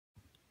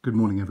Good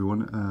morning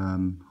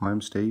everyone. Hi, I'm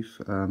Steve.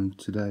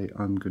 Today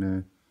I'm going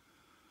to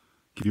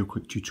give you a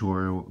quick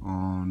tutorial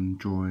on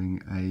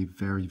drawing a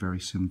very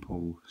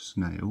simple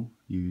snail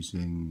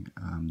using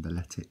the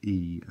letter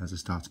E as a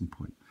starting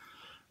point.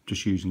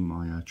 Just using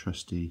my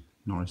trusty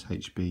Norris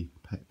HB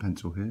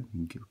pencil here.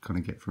 You can kind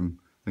of get from,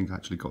 I think I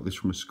actually got this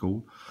from a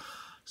school,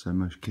 so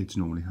most kids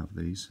normally have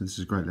these. So this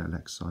is a great little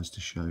exercise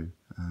to show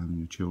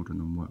your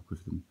children and work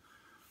with them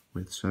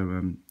with. So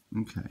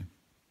okay,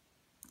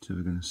 so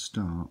we're going to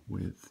start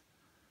with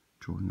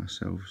drawing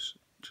ourselves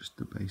just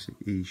the basic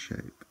E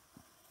shape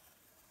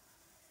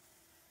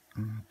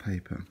on our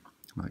paper,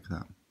 like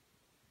that.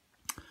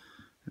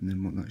 And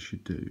then what that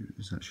should do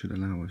is that should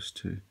allow us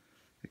to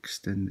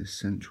extend this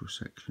central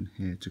section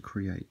here to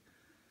create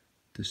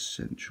the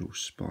central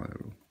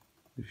spiral.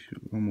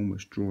 I'm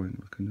almost drawing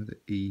like another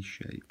E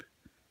shape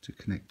to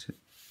connect it.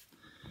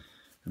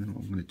 And then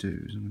what I'm going to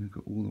do is I'm going to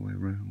go all the way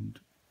around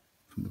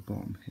from the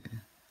bottom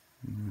here.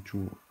 I'm going to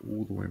draw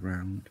all the way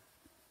around,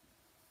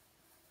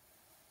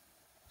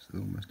 so they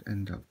almost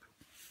end up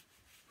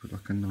with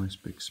like a nice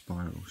big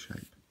spiral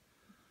shape.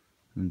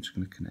 And I'm just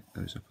going to connect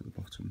those up at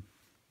the bottom,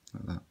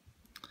 like that.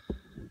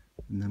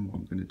 And then what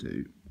I'm going to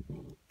do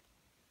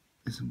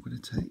is I'm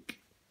going to take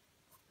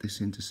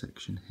this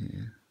intersection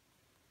here,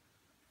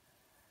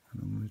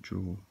 and I'm going to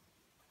draw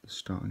the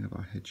starting of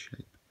our head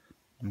shape.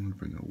 I'm going to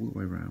bring it all the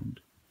way around,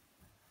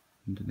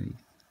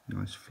 underneath,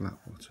 nice flat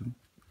bottom.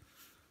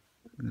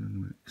 And then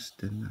I'm going to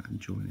extend that and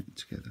join it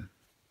together.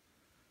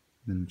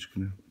 And then I'm just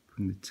going to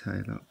bring the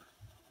tail up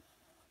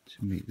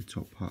to meet the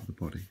top part of the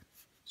body,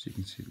 so you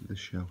can see that the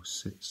shell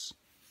sits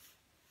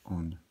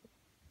on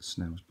the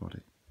snail's body.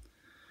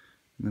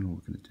 And then all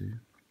we're going to do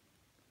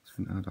is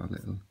going to add our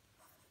little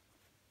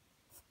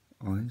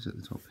eyes at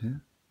the top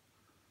here,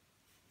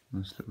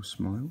 nice little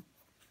smile,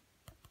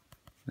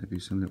 maybe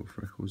some little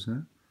freckles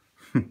there.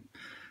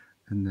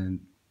 And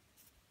then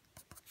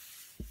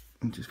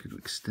I'm just going to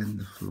extend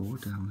the floor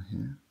down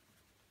here.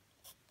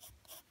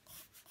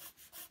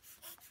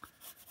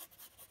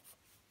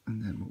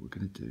 And then what we're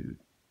going to do,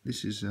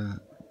 this is,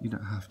 you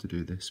don't have to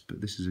do this, but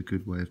this is a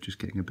good way of just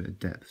getting a bit of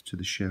depth to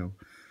the shell,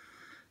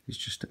 is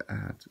just to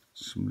add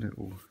some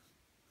little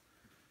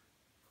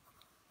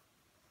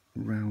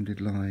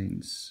rounded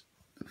lines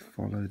that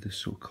follow the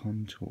sort of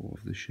contour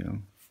of the shell.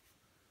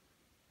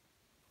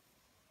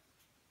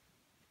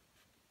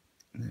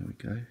 There we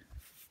go.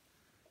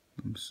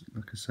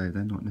 Like I say,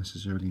 they're not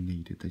necessarily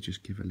needed, they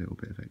just give a little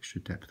bit of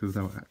extra depth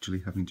without actually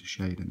having to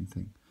shade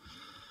anything.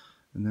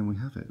 And then we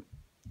have it.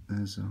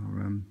 There's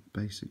our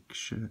basic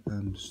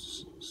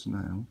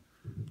snail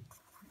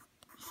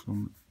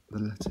from the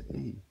letter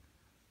E.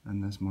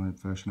 And there's my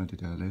version I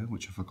did earlier,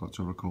 which I forgot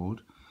to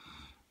record.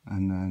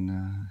 And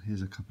then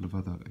here's a couple of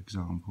other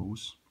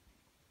examples,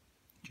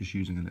 just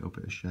using a little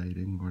bit of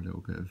shading or a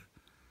little bit of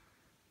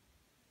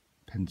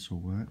pencil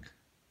work.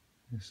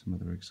 There's some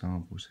other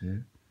examples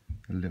here,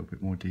 a little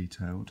bit more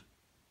detailed,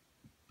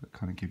 but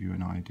kind of give you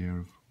an idea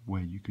of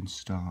where you can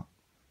start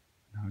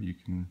and how you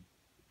can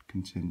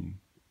continue.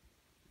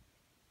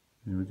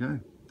 There we go.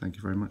 Thank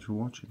you very much for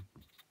watching.